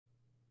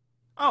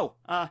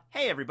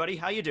Hey everybody,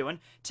 how you doing?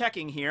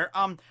 Teching here.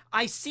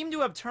 I seem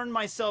to have turned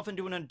myself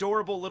into an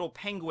adorable little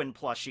penguin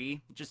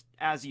plushie, just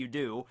as you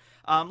do.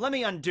 Let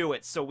me undo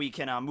it so we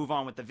can, move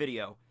on with the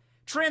video.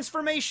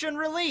 Transformation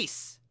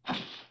release!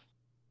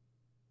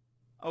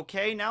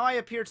 Okay, now I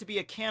appear to be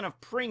a can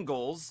of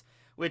Pringles,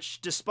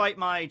 which, despite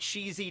my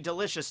cheesy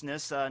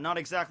deliciousness, not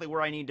exactly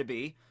where I need to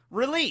be.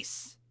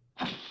 Release!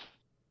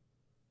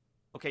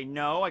 Okay,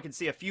 no, I can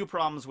see a few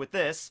problems with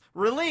this.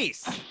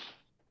 Release!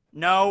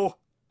 No.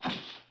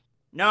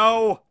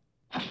 No!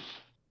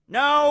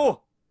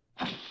 No!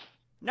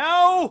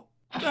 No!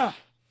 Ugh.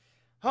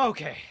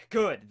 Okay,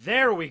 good.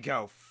 There we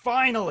go.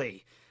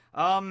 Finally!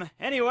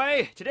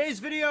 Anyway, today's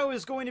video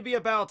is going to be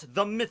about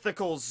the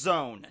mythical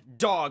Zoan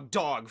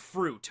dog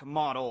fruit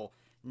model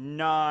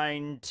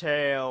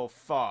nine-tail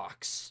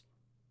fox.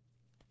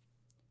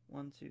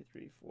 1, 2,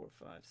 3, 4,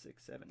 5,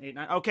 6, 7, 8,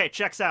 9. Okay,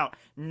 checks out.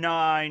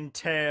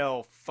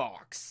 Nine-tail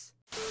fox.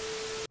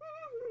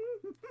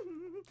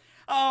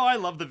 Oh, I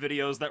love the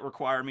videos that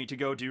require me to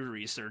go do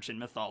research in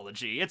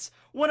mythology. It's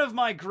one of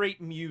my great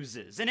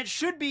muses, and it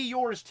should be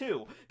yours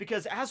too,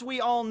 because as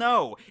we all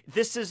know,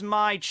 this is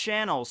my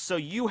channel, so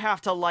you have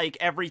to like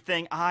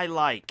everything I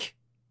like.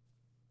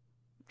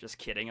 Just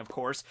kidding, of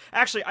course.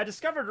 Actually, I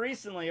discovered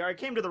recently, or I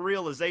came to the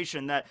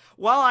realization that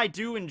while I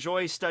do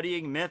enjoy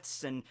studying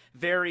myths and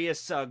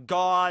various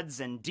gods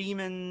and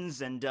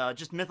demons and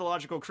just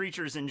mythological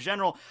creatures in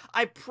general,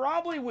 I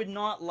probably would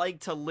not like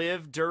to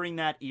live during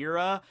that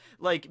era.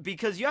 Like,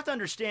 because you have to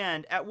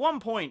understand, at one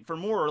point, for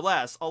more or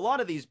less, a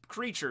lot of these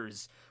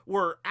creatures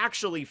were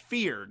actually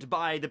feared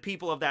by the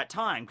people of that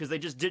time because they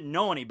just didn't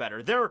know any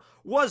better. There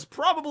was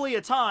probably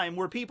a time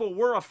where people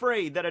were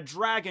afraid that a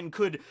dragon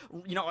could,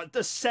 you know,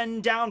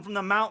 descend down from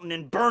the mountain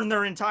and burn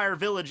their entire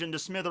village into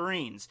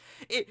smithereens.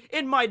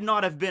 It might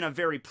not have been a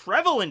very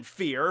prevalent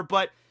fear,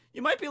 but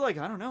you might be like,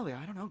 I don't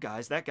know,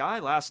 guys. That guy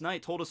last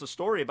night told us a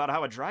story about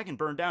how a dragon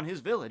burned down his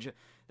village.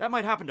 That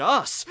might happen to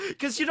us.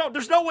 Because, you know,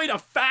 there's no way to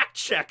fact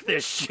check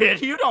this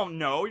shit. You don't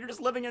know. You're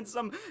just living in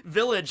some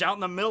village out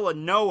in the middle of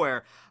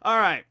nowhere.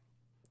 Alright.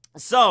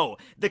 So,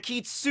 the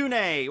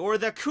Kitsune, or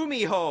the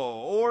Kumiho,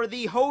 or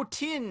the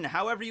Hotin,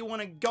 however you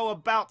want to go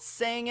about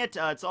saying it,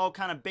 it's all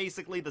kind of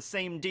basically the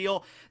same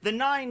deal. The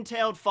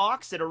nine-tailed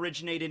fox, it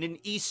originated in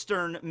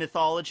Eastern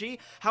mythology,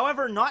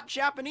 however, not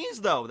Japanese,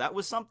 though. That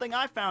was something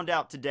I found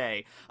out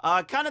today.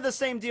 Kind of the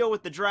same deal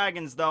with the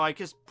dragons, though. I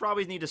just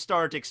probably need to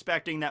start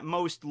expecting that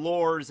most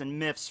lores and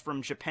myths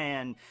from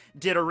Japan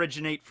did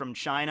originate from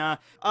China.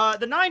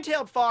 The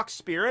nine-tailed fox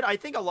spirit, I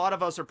think a lot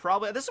of us are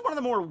probably... This is one of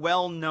the more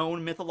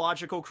well-known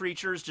mythological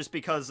creatures just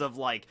because of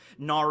like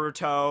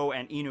Naruto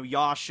and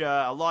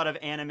Inuyasha. A lot of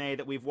anime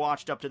that we've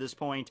watched up to this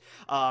point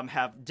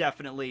have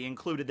definitely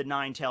included the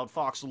nine-tailed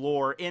fox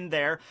lore in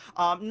there.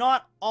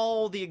 Not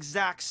all the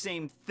exact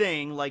same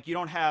thing, like you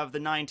don't have the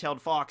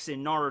nine-tailed fox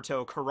in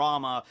Naruto,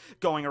 Kurama,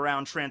 going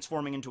around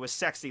transforming into a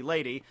sexy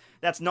lady.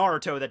 That's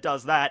Naruto that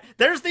does that.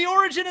 There's the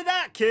origin of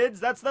that, kids!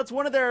 That's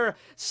one of their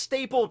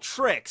staple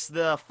tricks.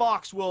 The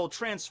fox will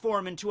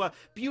transform into a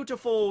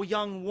beautiful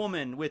young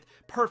woman with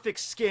perfect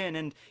skin,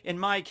 and in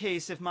my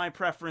case, if my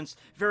preference,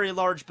 very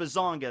large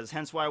bazongas,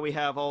 hence why we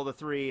have all the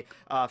three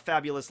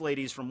fabulous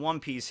ladies from One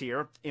Piece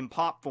here in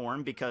pop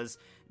form, because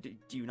do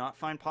you not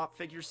find pop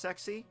figures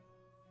sexy?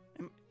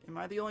 Am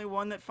I the only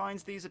one that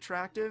finds these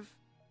attractive?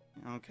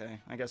 Okay,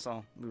 I guess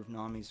I'll move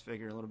Nami's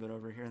figure a little bit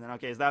over here then.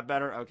 Okay, is that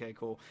better? Okay,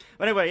 cool.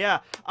 But anyway, yeah.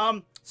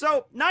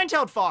 So,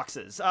 nine-tailed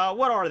foxes,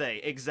 what are they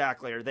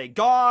exactly? Are they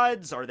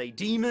gods? Are they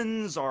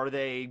demons? Are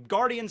they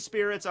guardian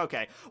spirits?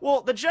 Okay,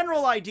 well, the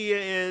general idea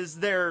is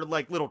they're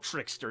like little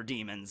trickster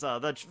demons.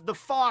 The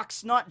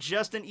fox, not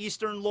just in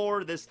Eastern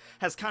lore, this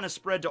has kind of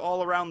spread to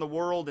all around the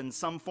world in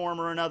some form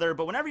or another,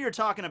 but whenever you're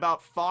talking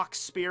about fox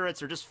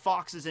spirits or just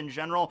foxes in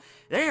general,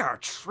 they are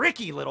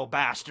tricky little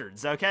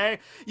bastards, okay?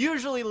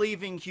 Usually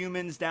leaving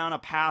humans down a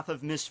path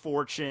of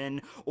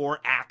misfortune or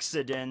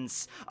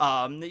accidents,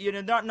 you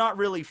know, not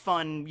really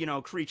fun, you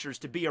know, creatures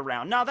to be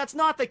around. Now, that's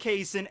not the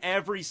case in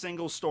every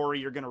single story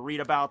you're going to read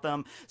about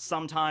them.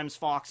 Sometimes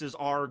foxes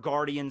are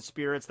guardian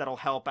spirits that'll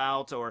help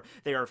out, or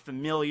they are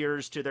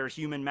familiars to their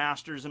human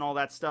masters and all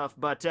that stuff,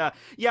 but,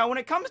 yeah, when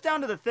it comes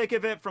down to the thick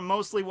of it, from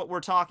mostly what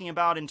we're talking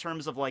about in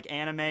terms of, like,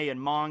 anime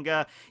and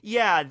manga,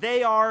 yeah,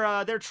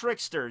 they're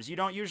tricksters. You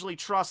don't usually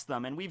trust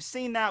them, and we've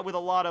seen that with a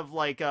lot of,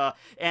 like,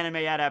 anime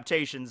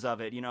adaptations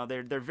of it. You know,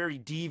 they're very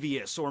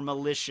devious or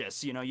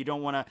malicious. You know, you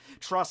don't want to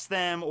trust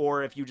them,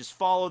 or if you just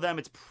follow them,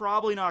 it's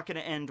probably not going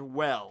to end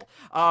well.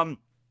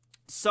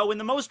 So in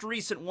the most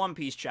recent One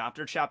Piece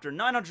chapter, chapter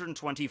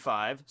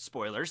 925,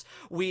 spoilers,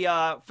 we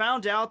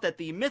found out that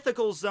the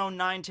mythical Zoan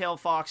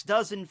nine-tailed fox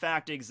does in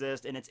fact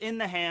exist, and it's in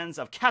the hands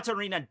of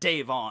Catarina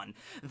Devon,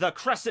 the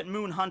Crescent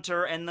Moon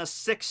Hunter and the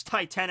 6th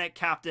Titanic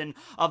captain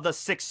of the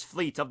 6th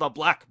Fleet of the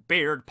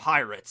Blackbeard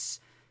Pirates.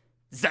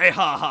 Zay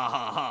ha ha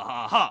ha ha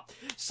ha ha.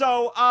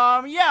 So,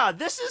 yeah,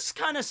 this is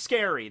kind of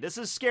scary. This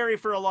is scary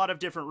for a lot of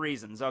different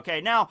reasons,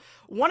 okay? Now,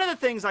 one of the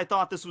things I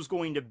thought this was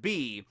going to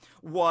be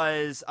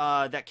was,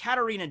 that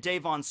Catarina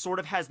Devon sort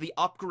of has the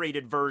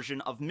upgraded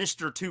version of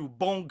Mr. 2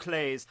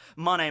 Bonclay's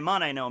Mane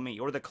Mane no Mi,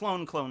 or the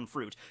Clone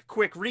Fruit.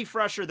 Quick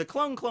refresher, the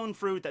Clone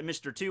Fruit that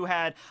Mr. 2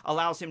 had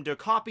allows him to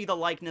copy the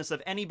likeness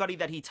of anybody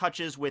that he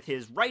touches with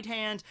his right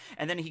hand,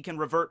 and then he can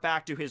revert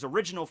back to his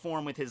original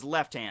form with his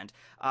left hand.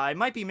 I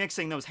might be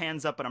mixing those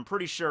hands up, but I'm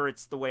pretty sure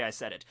it's the way I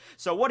said it.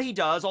 So what he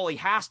does, all he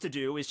has to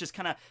do is just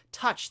kind of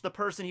touch the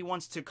person he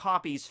wants to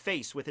copy's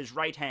face with his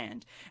right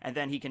hand, and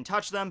then he can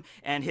touch them,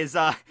 and his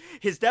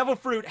Devil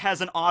Fruit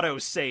has an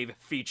auto-save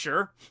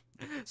feature.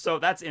 So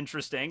that's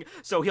interesting.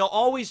 So he'll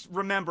always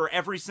remember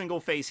every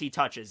single face he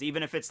touches,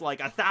 even if it's like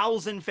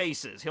 1,000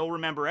 faces. He'll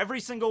remember every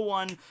single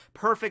one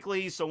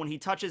perfectly, so when he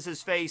touches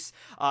his face,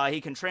 he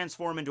can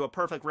transform into a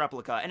perfect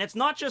replica. And it's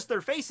not just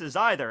their faces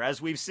either.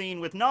 As we've seen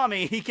with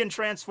Nami, he can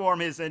transform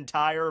his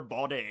entire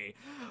body.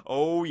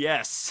 Oh,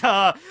 yes.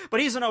 But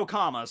he's an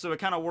Okama, so it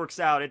kind of works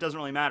out. It doesn't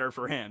really matter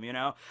for him, you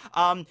know?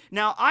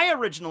 Now, I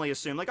originally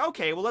assumed, like,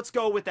 okay, well, let's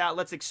go with that.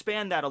 Let's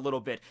expand that a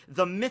little bit.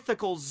 The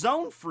mythical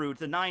Zoan fruit,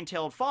 the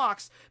nine-tailed fox,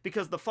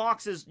 because the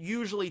foxes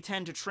usually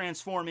tend to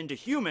transform into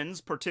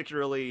humans,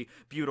 particularly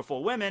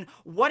beautiful women.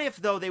 What if,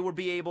 though, they would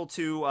be able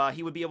to,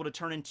 he would be able to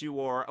turn into,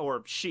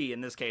 or she,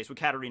 in this case, with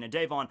Catarina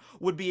Devon,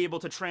 would be able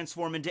to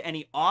transform into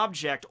any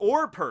object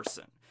or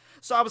person?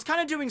 So I was kind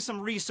of doing some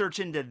research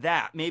into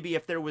that. Maybe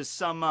if there was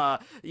some,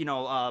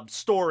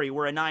 story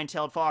where a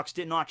nine-tailed fox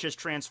did not just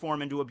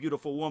transform into a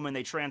beautiful woman,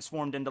 they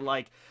transformed into,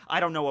 like,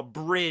 I don't know, a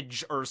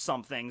bridge or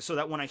something, so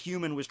that when a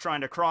human was trying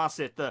to cross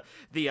it, the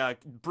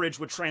bridge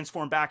would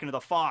transform back into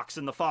the fox,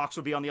 and the fox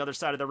would be on the other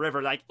side of the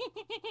river, like,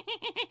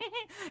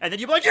 and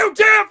then you'd be like, you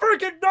damn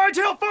freaking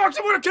nine-tailed fox,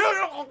 I'm gonna kill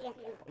you!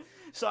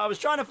 So I was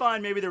trying to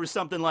find maybe there was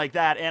something like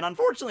that, and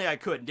unfortunately I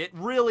couldn't.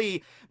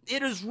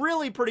 It is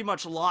really pretty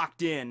much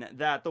locked in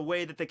that the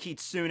way that the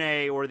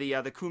Kitsune or the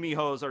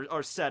Kumihos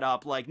are set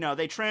up, like, no,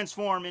 they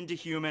transform into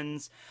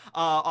humans,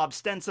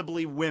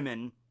 ostensibly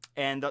women,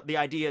 and the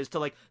idea is to,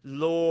 like,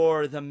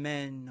 lure the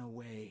men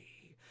away.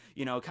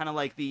 You know, kind of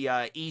like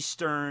the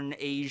Eastern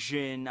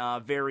Asian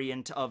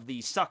variant of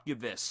the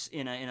succubus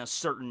in a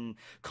certain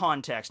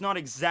context. Not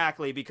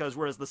exactly, because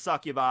whereas the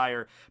succubi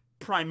are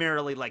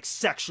primarily like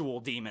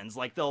sexual demons,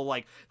 like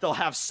they'll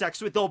have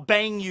sex with, they'll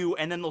bang you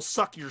and then they'll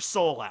suck your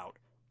soul out.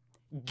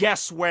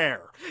 Guess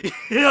where?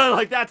 You know,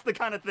 like, that's the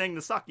kind of thing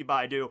the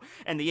succubi do,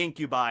 and the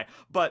incubi.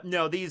 But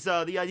no, these,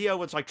 the idea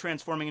was, like,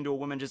 transforming into a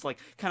woman, just, like,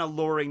 kind of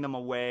luring them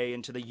away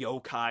into the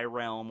yokai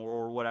realm,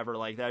 or whatever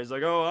like that. He's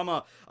like,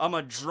 oh, I'm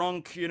a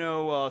drunk,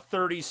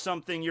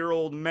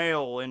 30-something-year-old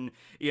male in,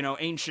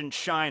 ancient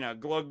China.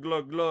 Glug,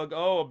 glug, glug.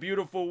 Oh, a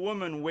beautiful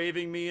woman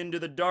waving me into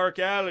the dark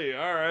alley.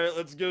 Alright,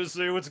 let's go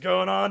see what's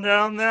going on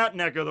down that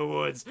neck of the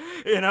woods.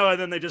 And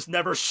then they just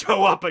never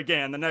show up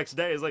again. The next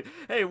day is like,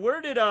 hey, where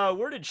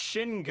did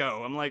Shin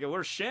go? I'm like,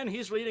 where's Shin?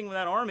 He's leading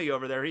that army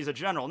over there. He's a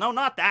general. No,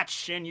 not that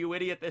Shin, you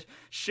idiot. The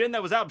Shin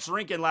that was out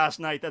drinking last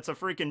night. That's a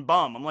freaking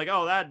bum. I'm like,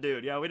 oh, that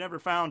dude. Yeah, we never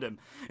found him.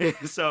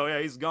 So, yeah,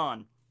 he's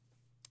gone.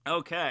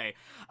 Okay.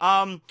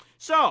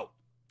 So,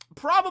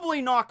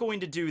 probably not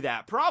going to do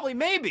that. Probably,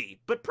 maybe,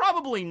 but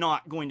probably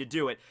not going to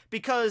do it,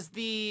 because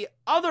the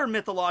other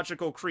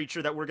mythological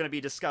creature that we're going to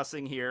be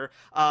discussing here,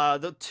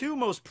 the two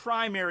most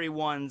primary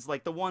ones,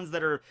 like the ones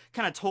that are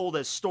kind of told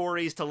as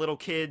stories to little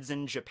kids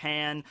in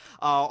Japan,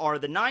 are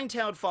the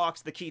nine-tailed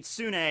fox, the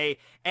kitsune,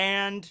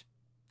 and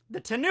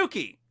the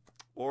tanuki,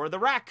 or the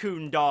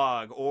raccoon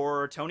dog,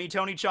 or Tony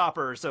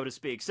Chopper, so to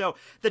speak. So,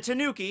 the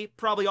tanuki,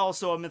 probably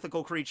also a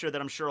mythical creature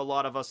that I'm sure a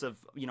lot of us have,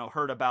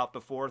 heard about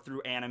before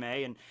through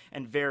anime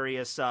and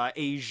various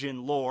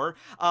Asian lore.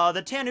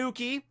 The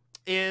tanuki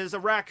is a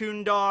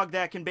raccoon dog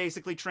that can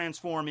basically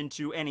transform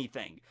into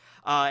anything.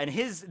 And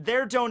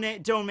their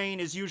domain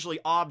is usually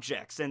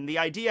objects. And the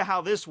idea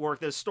how this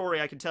worked, this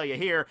story I can tell you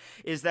here,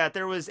 is that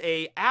there was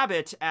a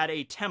abbot at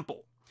a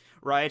temple.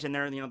 Right, and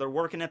they're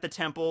working at the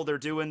temple. They're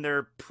doing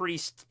their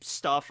priest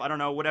stuff. I don't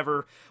know,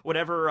 whatever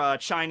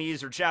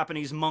Chinese or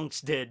Japanese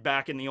monks did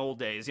back in the old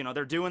days.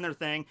 They're doing their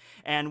thing.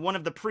 And one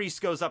of the priests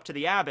goes up to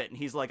the abbot, and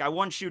he's like, "I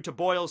want you to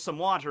boil some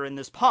water in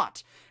this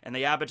pot." And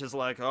the abbot is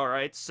like, "All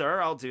right,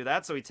 sir, I'll do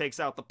that." So he takes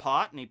out the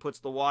pot and he puts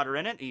the water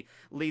in it. He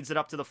leads it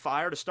up to the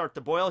fire to start the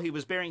boil. He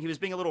was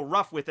being a little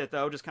rough with it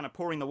though, just kind of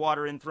pouring the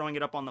water in, throwing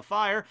it up on the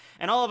fire.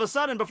 And all of a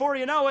sudden, before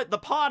you know it, the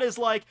pot is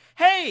like,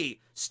 "Hey,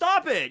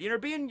 stop it! You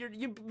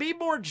be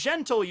more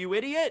gentle, you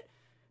idiot."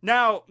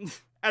 Now,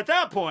 at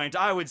that point,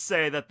 I would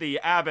say that the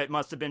abbot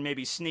must have been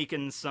maybe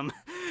sneaking some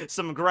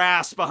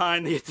grass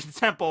behind the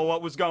temple,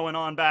 what was going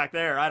on back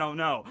there, I don't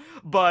know.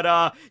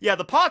 But, yeah,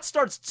 the pot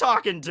starts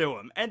talking to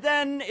him, and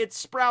then it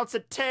sprouts a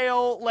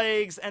tail,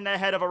 legs, and the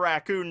head of a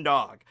raccoon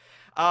dog.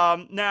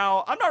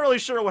 Now, I'm not really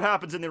sure what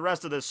happens in the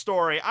rest of this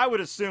story. I would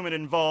assume it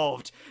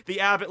involved the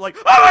abbot, like,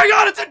 oh my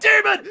god, it's a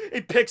demon!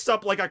 It picks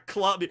up, like, a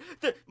club,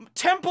 the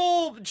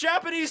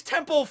Japanese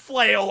temple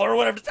flail, or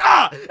whatever.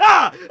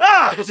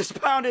 It just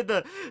pounded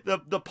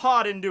the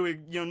pot into,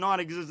 you know,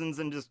 non-existence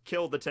and just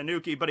killed the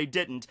tanuki, but he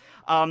didn't.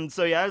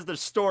 So yeah, there's the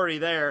story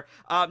there.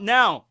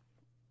 Now,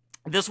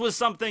 this was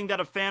something that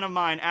a fan of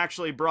mine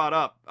actually brought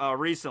up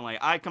recently.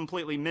 I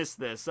completely missed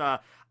this. I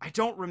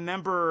don't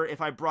remember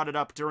if I brought it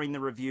up during the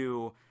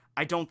review.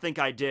 I don't think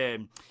I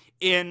did.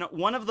 In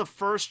one of the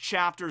first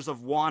chapters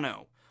of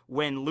Wano,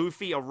 when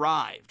Luffy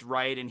arrived,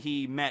 right, and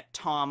he met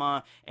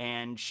Tama,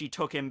 and she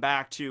took him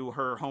back to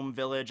her home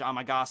village,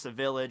 Amagasa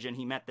village, and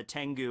he met the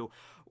Tengu.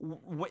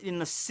 In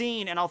the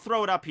scene, and I'll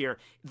throw it up here,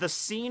 the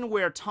scene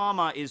where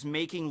Tama is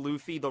making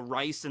Luffy the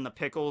rice and the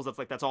pickles,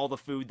 that's all the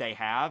food they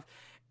have.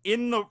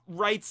 In the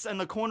rights and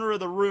the corner of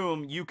the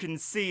room, you can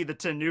see the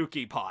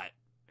tanuki pot.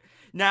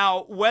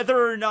 Now,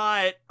 whether or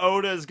not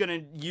Oda's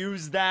gonna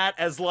use that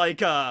as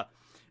like a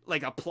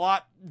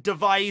plot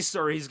device,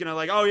 or he's gonna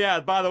oh yeah,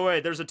 by the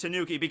way, there's a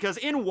tanuki, because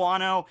in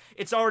Wano,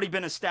 it's already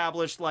been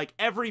established, like,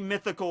 every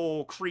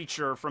mythical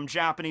creature from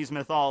Japanese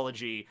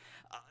mythology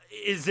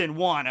is in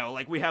Wano.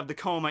 Like, we have the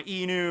Koma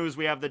Inus,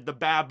 we have the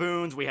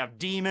baboons, we have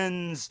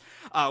demons,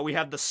 we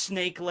have the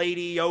snake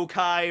lady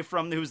yokai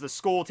who's the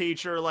school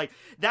teacher. Like,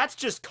 that's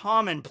just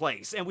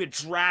commonplace. And we have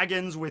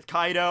dragons with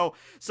Kaido.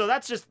 So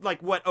that's just,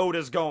 like, what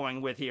Oda's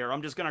going with here.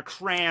 I'm just gonna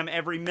cram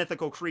every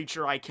mythical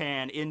creature I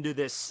can into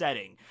this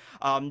setting.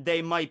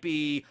 They might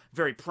be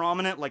very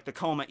prominent, like the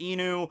Koma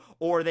Inu,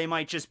 or they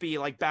might just be,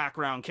 like,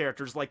 background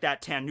characters, like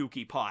that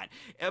tanuki pot.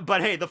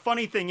 But hey, the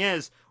funny thing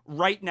is,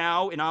 right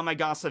now, in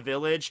Amagasa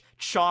Village,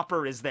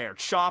 Chopper is there.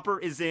 Chopper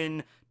is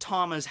in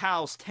Tama's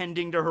house,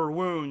 tending to her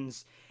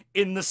wounds,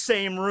 in the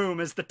same room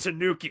as the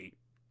tanuki.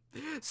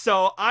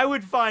 So I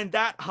would find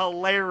that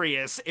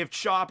hilarious if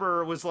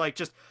Chopper was like,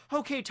 just,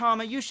 okay,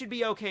 Tama, you should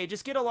be okay.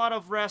 Just get a lot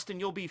of rest and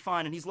you'll be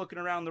fine. And he's looking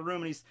around the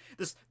room, and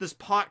this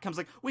pot comes,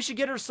 like, we should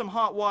get her some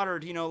hot water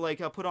to, you know, like,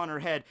 put on her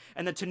head.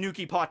 And the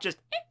tanuki pot just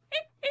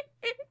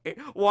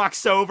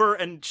walks over,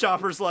 and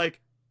Chopper's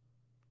like,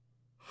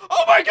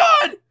 oh my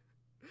god!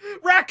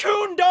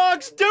 Raccoon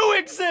dogs do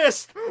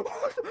exist!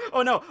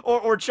 Oh no,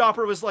 or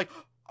Chopper was like,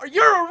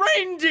 you're a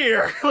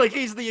reindeer! Like,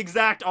 he's the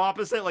exact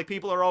opposite. Like,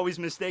 people are always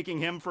mistaking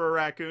him for a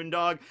raccoon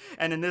dog,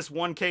 and in this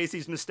one case,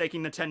 he's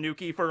mistaking the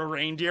tanuki for a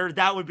reindeer.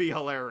 That would be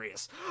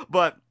hilarious.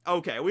 But,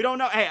 okay, we don't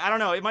know. Hey, I don't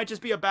know. It might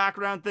just be a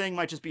background thing,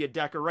 might just be a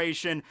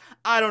decoration.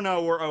 I don't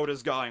know where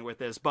Oda's going with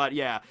this, but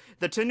yeah.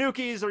 The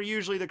tanukis are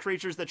usually the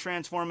creatures that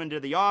transform into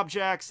the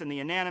objects and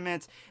the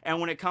inanimates, and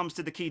when it comes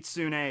to the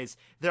kitsunes,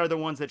 they're the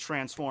ones that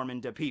transform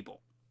into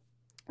people.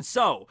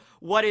 So,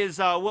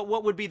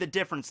 what would be the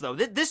difference, though?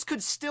 This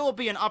could still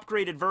be an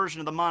upgraded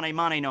version of the Mane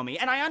Mane no Mi.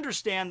 And I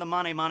understand the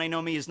Mane Mane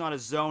no Mi is not a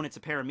zone, it's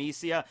a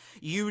paramecia.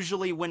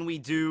 Usually when we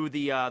do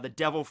the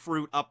devil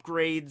fruit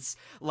upgrades,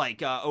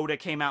 like Oda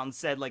came out and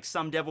said, like,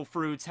 some devil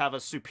fruits have a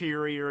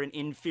superior and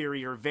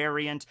inferior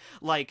variant.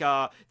 Like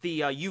the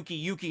Yuki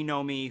Yuki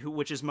no Mi,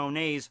 which is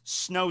Monet's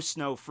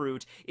Snow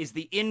fruit, is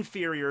the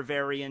inferior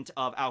variant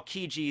of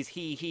Aokiji's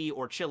He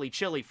or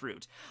Chili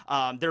fruit.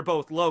 They're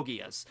both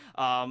Logias.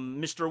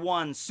 Mr.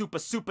 One,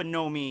 Supa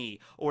no Mi,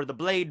 or the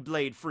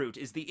Blade fruit,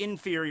 is the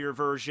inferior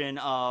version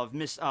of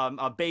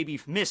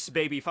Mrs.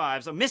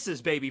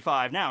 Baby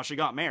Five, now she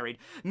got married,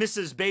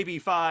 Mrs. Baby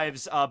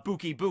Five's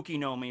Buki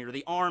no Mi, or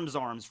the Arms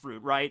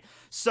fruit, right?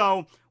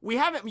 So, we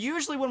haven't,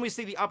 usually when we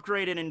see the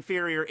upgrade and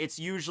inferior, it's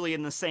usually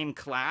in the same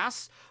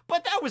class,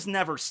 but that was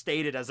never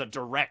stated as a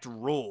direct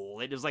rule.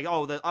 It was like,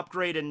 oh, the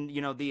upgrade and,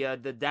 you know,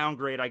 the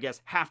downgrade, I guess,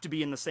 have to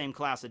be in the same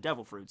class of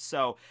devil fruits.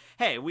 So,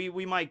 hey,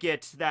 we might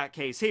get that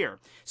case here.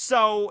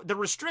 So, the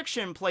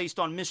restriction placed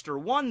on Mr.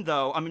 1,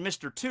 though,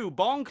 Mr. 2,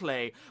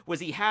 Bonclay, was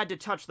he had to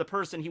touch the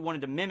person he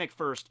wanted to mimic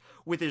first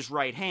with his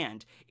right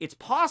hand. It's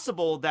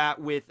possible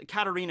that with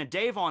Catarina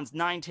Devon's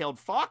nine-tailed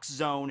fox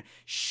zone,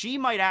 she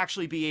might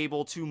actually be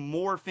able to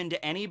morph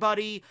into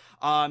anybody,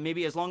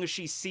 maybe as long as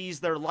she sees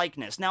their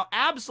likeness. Now,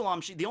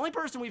 Absalom, the only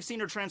person we've seen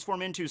her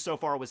transform into so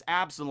far was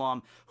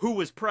Absalom, who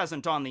was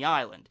present on the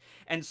island.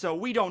 And so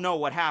we don't know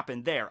what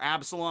happened there.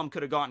 Absalom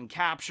could have gotten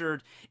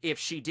captured. If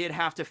she did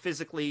have to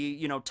physically,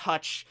 you know,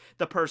 touch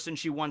the person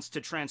she wants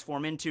to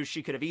transform into,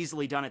 she could have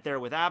easily done it there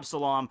with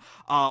Absalom.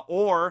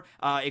 Or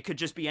it could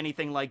just be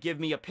anything like, give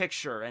me a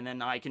picture, and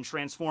then I can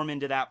transform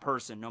into that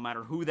person, no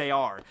matter who they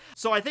are.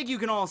 So I think you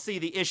can all see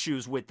the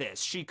issues with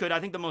this. She could, I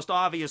think the most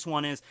obvious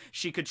one is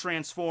she could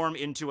transform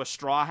into a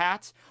Straw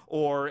Hat,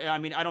 or, I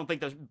mean, I don't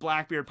think the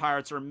Blackbeard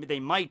Pirates, they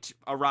might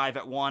arrive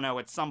at Wano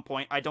at some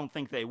point. I don't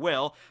think they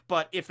will,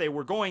 but if they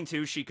were going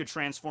to, she could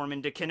transform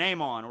into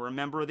Kinemon, or a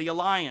member of the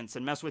Alliance,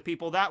 and mess with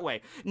people that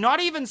way. Not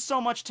even so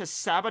much to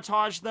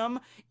sabotage them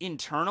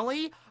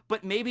internally,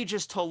 but maybe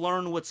just to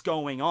learn what's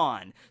going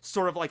on.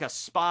 Sort of like a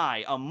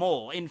spy, a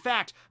mole. In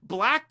fact,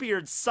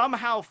 Blackbeard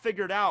somehow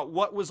figured out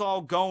what was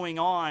all going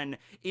on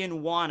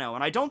in Wano.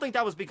 And I don't think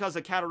that was because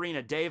of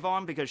Catarina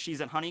Devon, because she's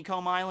at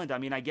Honeycomb Island. I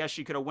mean, I guess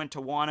she could have went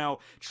to Wano,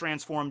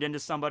 transformed into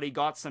somebody,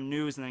 got some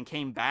news, and then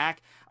came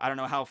back. I don't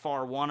know how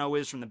far Wano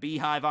is from the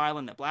Beehive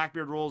Island that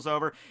Blackbeard rules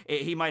over.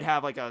 He might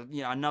have like a,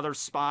 another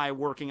spy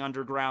working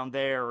underground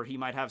there, or he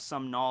might have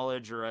some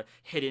knowledge or a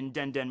hidden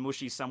Den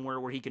Mushi somewhere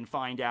where he can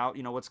find out,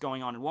 what's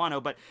going on in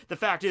Wano. But the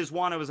fact is,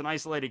 Wano is an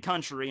isolated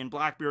country, and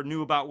Blackbeard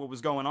knew about what was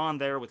going on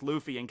there with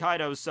Luffy and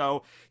Kaido.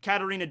 So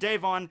Catarina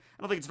Devon,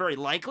 I don't think it's very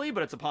likely,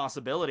 but it's a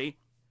possibility.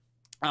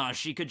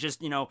 She could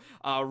just,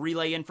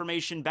 relay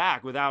information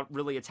back without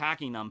really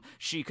attacking them.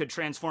 She could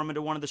transform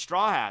into one of the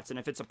Straw Hats, and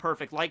if it's a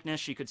perfect likeness,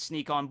 she could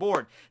sneak on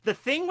board. The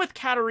thing with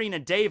Catarina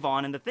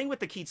Devon and the thing with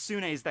the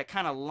Kitsunes that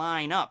kind of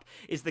line up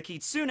is the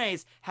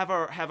Kitsunes have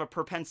a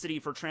propensity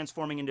for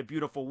transforming into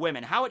beautiful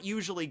women. How it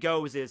usually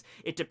goes is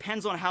it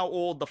depends on how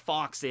old the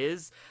fox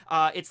is.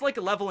 It's like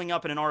leveling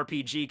up in an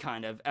RPG,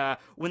 kind of.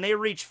 When they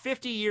reach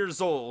 50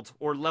 years old,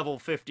 or level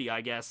 50,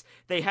 I guess,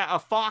 a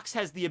fox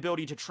has the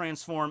ability to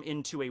transform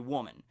into a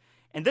woman.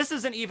 And this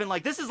isn't even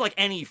like, this is like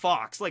any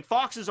fox. Like,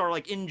 foxes are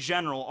like, in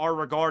general, are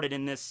regarded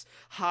in this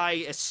high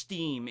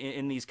esteem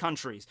in these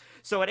countries.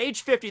 So at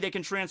age 50, they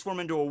can transform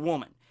into a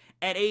woman.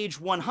 At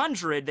age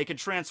 100, they can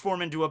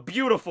transform into a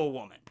beautiful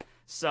woman.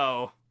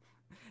 So,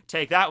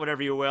 take that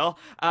whatever you will.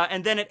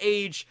 And then at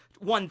age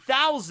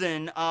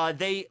 1000,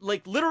 they,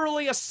 like,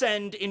 literally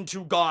ascend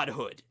into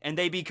godhood. And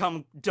they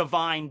become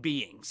divine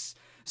beings.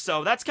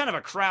 So that's kind of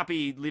a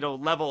crappy,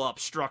 level up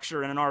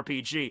structure in an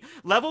RPG.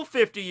 Level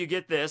 50, you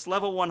get this.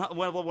 Level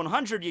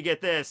 100, you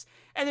get this.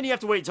 And then you have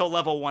to wait till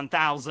level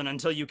 1000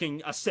 until you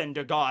can ascend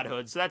to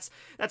godhood. So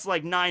that's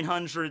like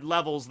 900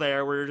 levels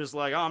there where you're just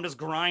like, oh, I'm just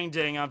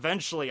grinding.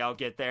 Eventually I'll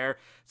get there.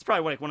 It's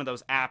probably like one of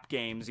those app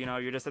games,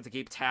 you just have to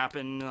keep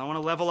tapping. I want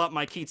to level up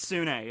my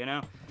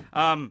Kitsune,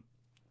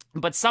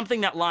 But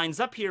something that lines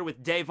up here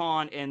with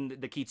Devon and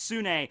the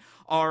Kitsune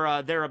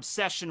are their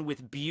obsession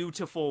with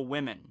beautiful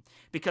women.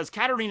 Because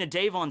Catarina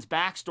Devon's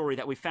backstory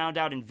that we found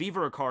out in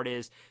Vivre Card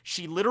is,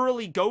 she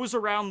literally goes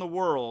around the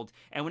world,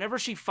 and whenever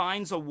she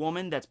finds a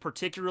woman that's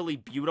particularly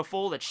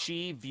beautiful, that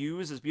she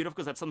views as beautiful,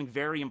 because that's something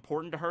very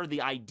important to her,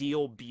 the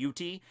ideal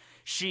beauty,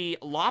 she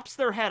lops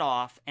their head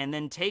off and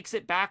then takes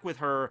it back with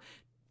her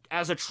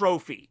as a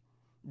trophy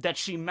that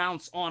she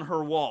mounts on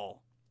her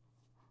wall.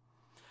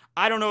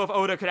 I don't know if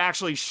Oda could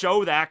actually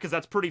show that, because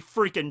that's pretty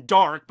freaking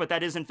dark, but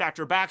that is in fact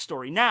her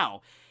backstory.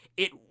 Now,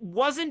 it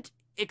wasn't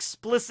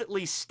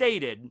explicitly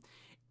stated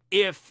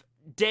if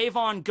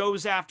Devon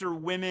goes after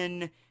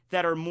women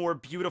that are more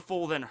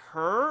beautiful than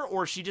her,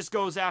 or she just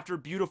goes after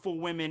beautiful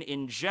women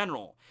in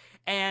general.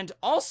 And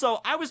also,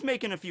 I was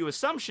making a few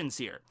assumptions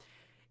here.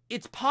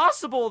 It's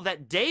possible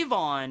that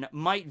Devon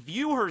might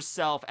view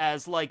herself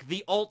as, like,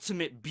 the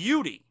ultimate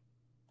beauty.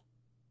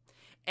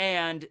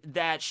 And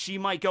that she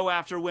might go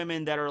after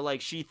women that are, like,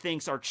 she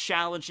thinks are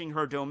challenging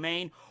her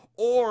domain,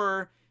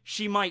 or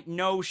she might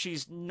know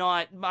she's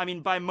not, I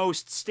mean, by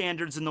most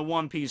standards in the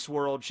One Piece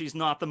world, she's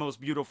not the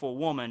most beautiful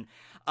woman,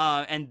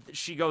 and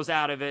she goes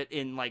out of it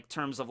in, like,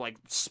 terms of, like,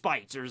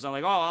 spite, or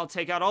something, like, oh, I'll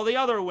take out all the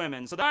other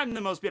women, so I'm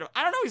the most beautiful.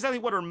 I don't know exactly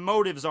what her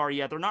motives are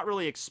yet, they're not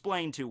really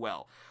explained too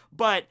well.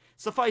 But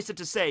suffice it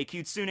to say,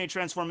 Kitsune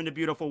transform into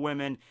beautiful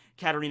women,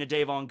 Catarina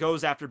Devon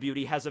goes after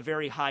beauty, has a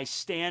very high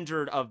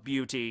standard of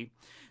beauty.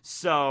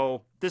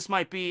 So this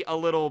might be a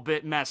little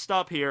bit messed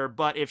up here,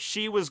 but if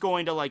she was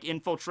going to, like,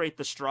 infiltrate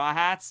the Straw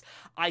Hats,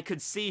 I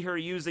could see her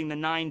using the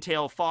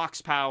Nine-Tailed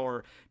Fox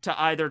power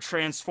to either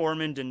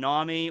transform into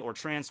Nami or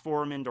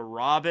transform into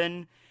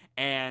Robin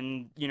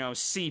and,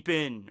 seep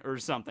in or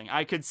something.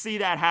 I could see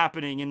that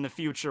happening in the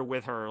future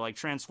with her, like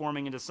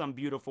transforming into some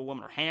beautiful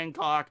woman or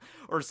Hancock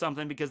or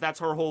something, because that's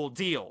her whole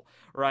deal,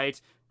 right?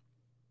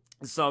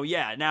 So,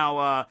 yeah,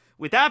 now,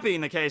 with that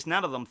being the case, now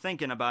that I'm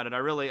thinking about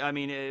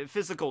it,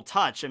 physical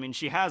touch,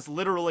 she has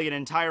literally an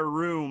entire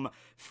room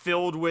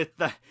filled with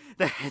the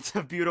heads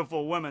of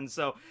beautiful women,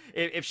 so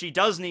if she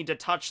does need to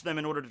touch them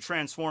in order to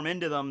transform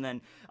into them,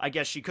 then I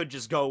guess she could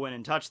just go in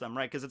and touch them,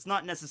 right? Because it's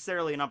not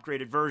necessarily an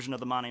upgraded version of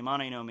the Mane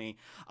Mane no Mi.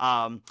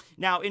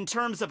 Now, in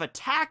terms of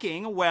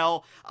attacking,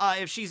 well,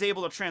 if she's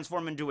able to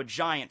transform into a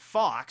giant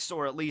fox,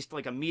 or at least,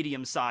 like, a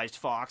medium-sized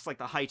fox, like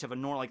the height of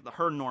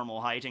her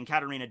normal height, and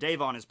Catarina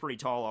Devon is pretty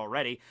tall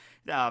already,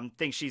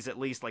 think she's at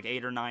least like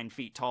 8 or 9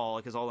 feet tall,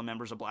 because all the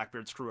members of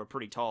Blackbeard's crew are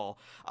pretty tall.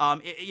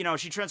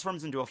 She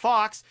transforms into a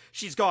fox.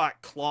 She's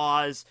got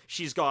claws.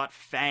 She's got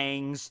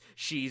fangs.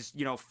 She's,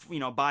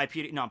 not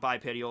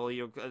bipedal,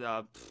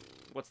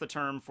 what's the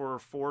term for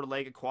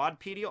four-legged,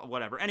 quadpedial?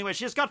 Whatever. Anyway,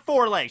 she's got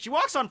 4 legs. She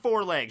walks on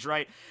 4 legs,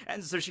 right?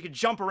 And so she can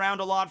jump around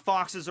a lot.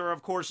 Foxes are,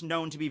 of course,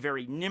 known to be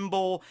very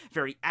nimble,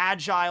 very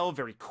agile,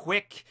 very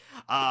quick.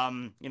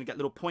 Got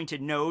little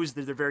pointed nose.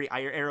 They're very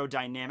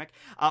aerodynamic.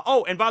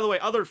 Oh, and by the way,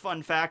 other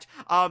fun fact,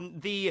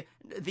 the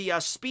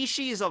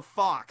species of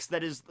fox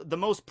that is the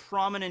most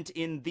prominent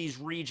in these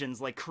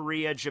regions, like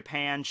Korea,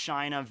 Japan,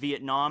 China,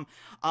 Vietnam,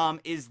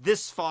 is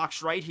this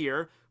fox right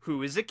here,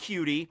 who is a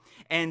cutie,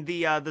 and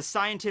the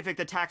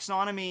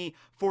taxonomy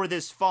for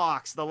this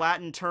fox, the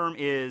Latin term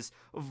is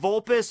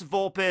Vulpes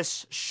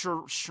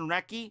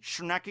Shreki,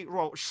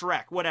 well,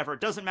 Shrek, whatever.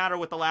 It doesn't matter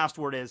what the last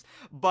word is,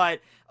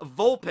 but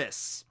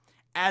Vulpes,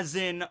 as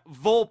in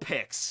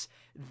Vulpix.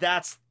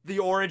 That's the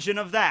origin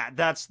of that.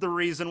 That's the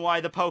reason why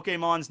the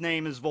Pokemon's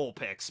name is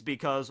Vulpix,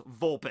 because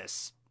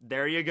Vulpes.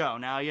 There you go,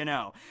 now you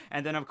know.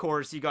 And then, of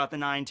course, you got the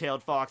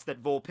nine-tailed fox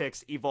that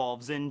Vulpix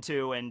evolves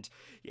into, and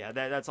yeah,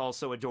 that's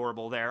also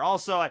adorable there.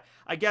 Also,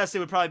 I guess it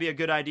would probably be a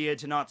good idea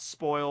to not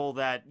spoil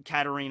that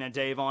Catarina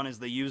Devon is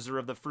the user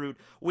of the fruit.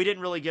 We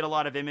didn't really get a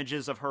lot of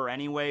images of her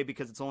anyway,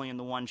 because it's only in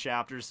the one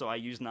chapter, so I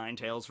used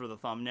Ninetales for the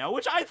thumbnail,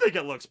 which I think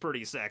it looks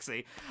pretty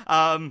sexy.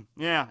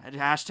 Yeah,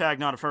 hashtag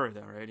not a furry,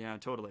 though, right? Yeah,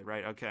 totally,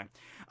 right, okay.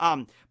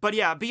 But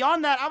yeah,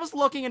 beyond that, I was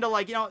looking into,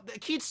 like, you know, the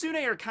Kitsune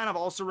are kind of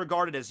also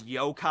regarded as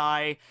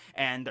yokai,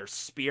 and they're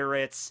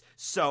spirits,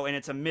 so, and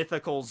it's a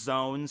mythical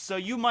zone, so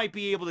you might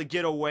be able to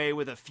get away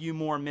with a few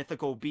more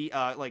mythical,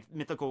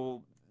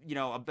 you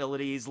know,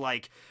 abilities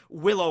like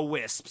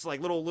will-o-wisps,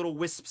 like little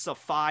wisps of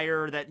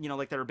fire that, you know,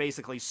 like they're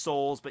basically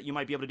souls, but you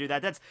might be able to do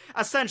that. That's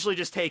essentially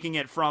just taking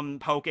it from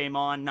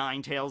Pokemon.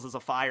 Ninetales is a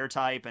fire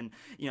type, and,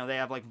 you know, they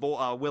have like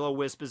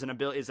will-o-wisp is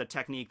a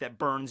technique that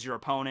burns your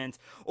opponent,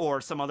 or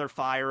some other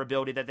fire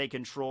ability that they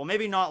control.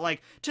 Maybe not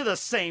like to the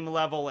same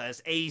level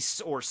as Ace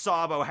or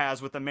Sabo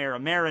has with the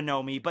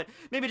Marinomi, but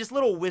maybe just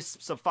little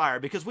wisps of fire,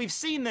 because we've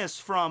seen this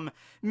from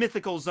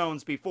mythical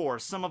zones before.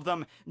 Some of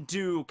them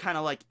do kind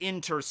of like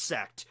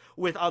intersect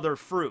with other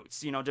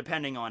fruits, you know,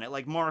 depending on it.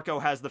 Like Marco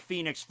has the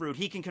Phoenix fruit.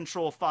 He can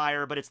control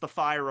fire, but it's the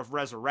fire of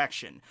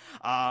resurrection.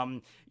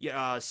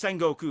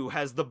 Sengoku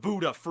has the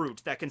Buddha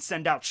fruit that can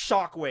send out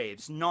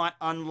shockwaves, not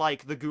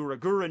unlike the Gura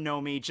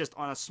Nomi, just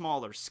on a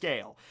smaller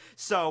scale.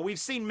 So we've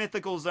seen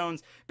mythical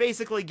zones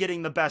basically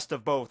getting the best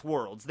of both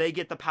worlds. They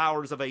get the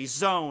powers of a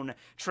zone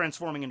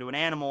transforming into an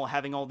animal,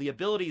 having all the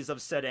abilities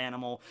of said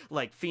animal,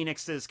 like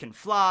Phoenixes can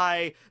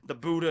fly, the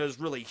Buddha is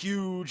really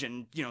huge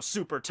and, you know,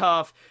 super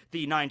tough,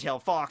 the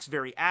nine-tailed fox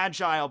very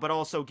agile, but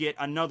also get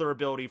another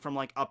ability from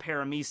like a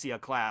Paramecia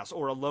class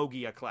or a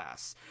Logia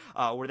class,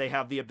 where they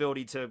have the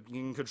ability to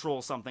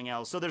control something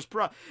else. So there's,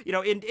 you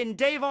know, in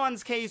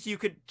Devon's case, you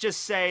could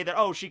just say that,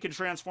 oh, she can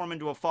transform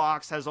into a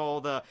fox, has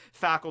all the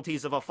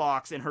faculties of a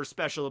fox, and her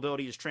special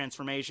ability is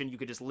transformation. You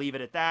could just leave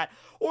it at that,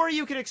 or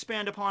you could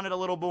expand upon it a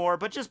little more,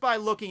 but just by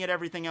looking at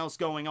everything else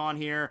going on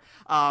here,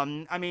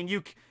 I mean,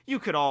 you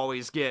could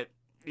always get,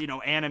 you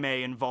know, anime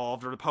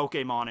involved or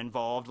Pokemon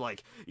involved,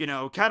 like, you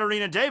know,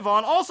 Catarina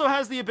Devon also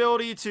has the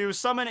ability to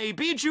summon a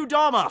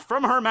Bijudama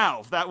from her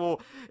mouth that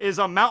is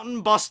a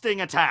mountain-busting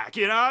attack,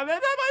 you know,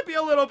 that might be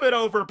a little bit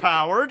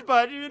overpowered,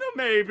 but, you know,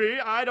 maybe,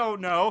 I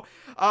don't know.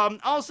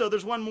 Also,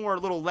 there's one more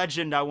little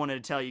legend I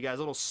wanted to tell you guys,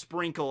 a little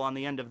sprinkle on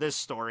the end of this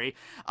story.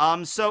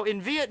 So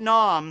in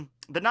Vietnam,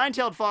 the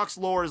nine-tailed fox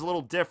lore is a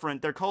little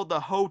different. They're called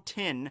the Ho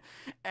Tin,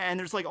 and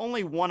there's like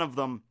only one of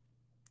them.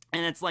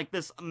 And it's like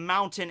this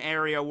mountain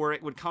area where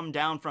it would come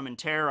down from and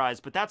terrorize,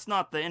 but that's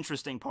not the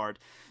interesting part.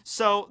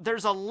 So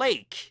there's a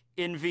lake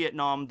in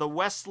Vietnam, the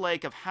West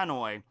Lake of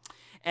Hanoi,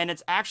 and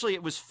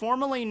it was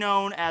formerly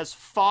known as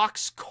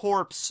Fox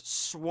Corpse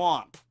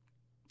Swamp.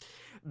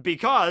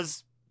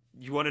 Because,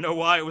 you want to know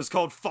why it was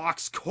called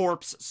Fox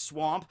Corpse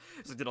Swamp?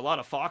 Did a lot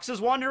of foxes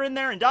wander in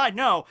there and die?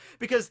 No,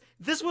 because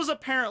this was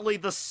apparently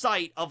the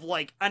site of,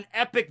 like, an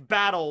epic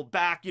battle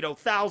back, you know,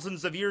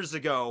 thousands of years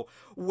ago,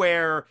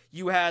 where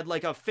you had,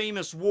 like, a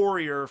famous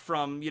warrior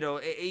from, you know,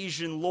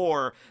 Asian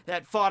lore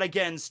that fought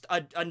against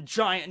a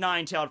giant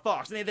nine-tailed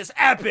fox. And they had this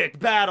epic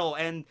battle,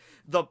 and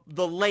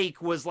the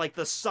lake was, like,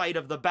 the site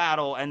of the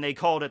battle, and they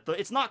called it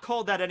it's not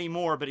called that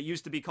anymore, but it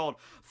used to be called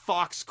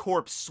Fox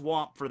Corpse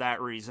Swamp for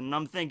that reason. And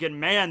I'm thinking,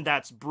 man,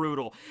 that's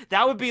brutal.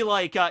 That would be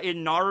like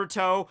in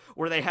Naruto,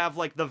 where they have,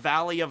 like, the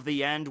Valley of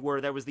the End, where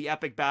there was the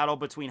epic battle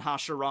between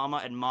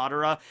Hashirama and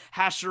Madara.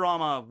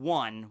 Hashirama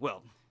won.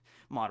 Well,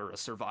 Madara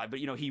survived,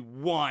 but, you know, he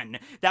won.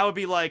 That would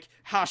be like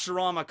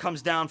Hashirama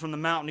comes down from the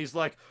mountain. He's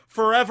like,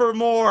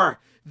 forevermore,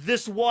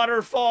 this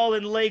waterfall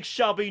and lake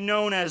shall be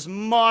known as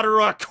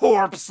Madara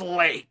Corpse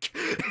Lake.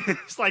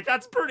 It's like,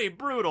 that's pretty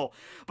brutal.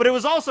 But it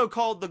was also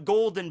called the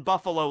Golden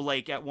Buffalo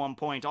Lake at one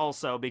point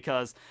also,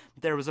 because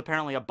there was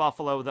apparently a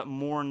buffalo that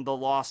mourned the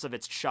loss of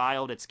its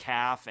child, its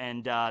calf,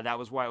 and that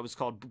was why it was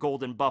called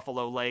Golden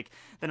Buffalo Lake.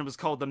 Then it was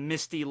called the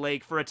Misty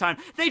Lake for a time.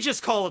 They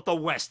just call it the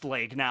West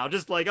Lake now.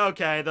 Just like,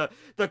 okay,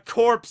 the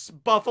Corpse,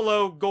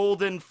 Buffalo,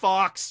 Golden,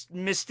 Fox,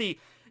 Misty...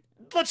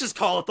 Let's just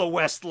call it the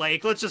West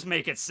Lake. Let's just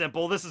make it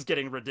simple. This is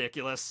getting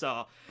ridiculous,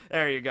 so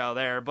there you go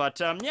there. But,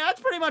 yeah,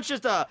 it's pretty much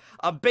just a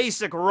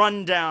basic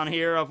rundown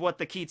here of what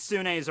the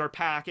Kitsunes are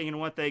packing and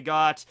what they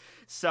got.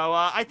 So,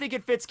 I think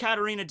it fits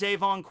Catarina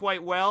Devon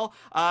quite well.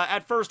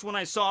 At first, when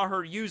I saw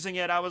her using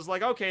it, I was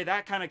like, okay,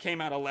 that kind of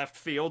came out of left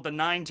field, the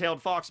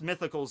nine-tailed fox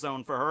mythical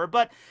zone for her.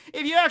 But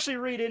if you actually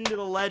read into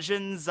the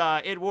legends,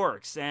 it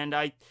works. And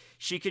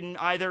she can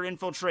either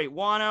infiltrate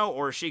Wano,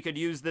 or she could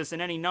use this in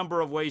any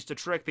number of ways to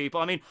trick people.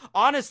 I mean,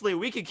 honestly,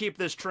 we could keep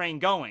this train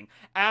going.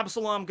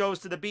 Absalom goes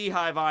to the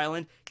Beehive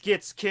Island,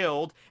 gets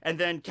killed, and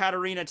then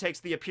Catarina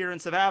takes the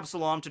appearance of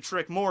Absalom to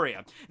trick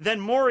Moria. Then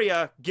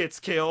Moria gets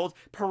killed,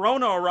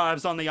 Perona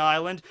arrives on the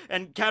island,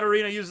 and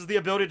Catarina uses the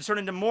ability to turn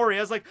into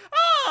Moria. It's like,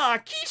 ah,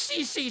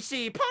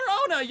 Kishi,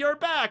 Perona, you're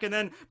back! And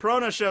then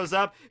Perona shows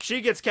up, she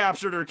gets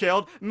captured or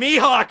killed,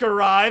 Mihawk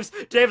arrives,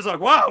 David's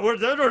like, wow, we're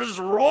just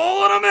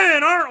rolling them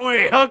in, aren't we?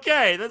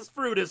 Okay, this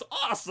fruit is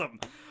awesome.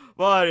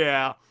 But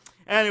yeah.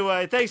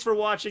 Anyway, thanks for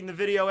watching the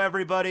video,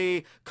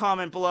 everybody.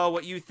 Comment below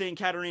what you think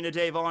Catarina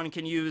Devon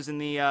can use in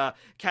the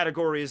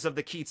categories of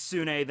the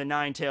Kitsune, the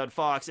nine-tailed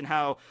fox, and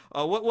how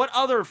what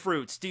other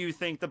fruits do you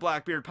think the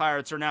Blackbeard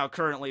Pirates are now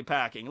currently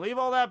packing? Leave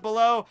all that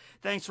below.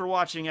 Thanks for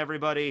watching,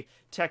 everybody.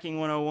 Teching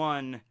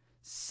 101,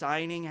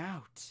 signing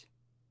out.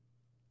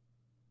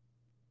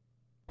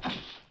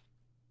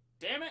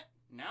 Damn it,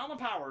 now I'm a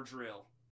power drill.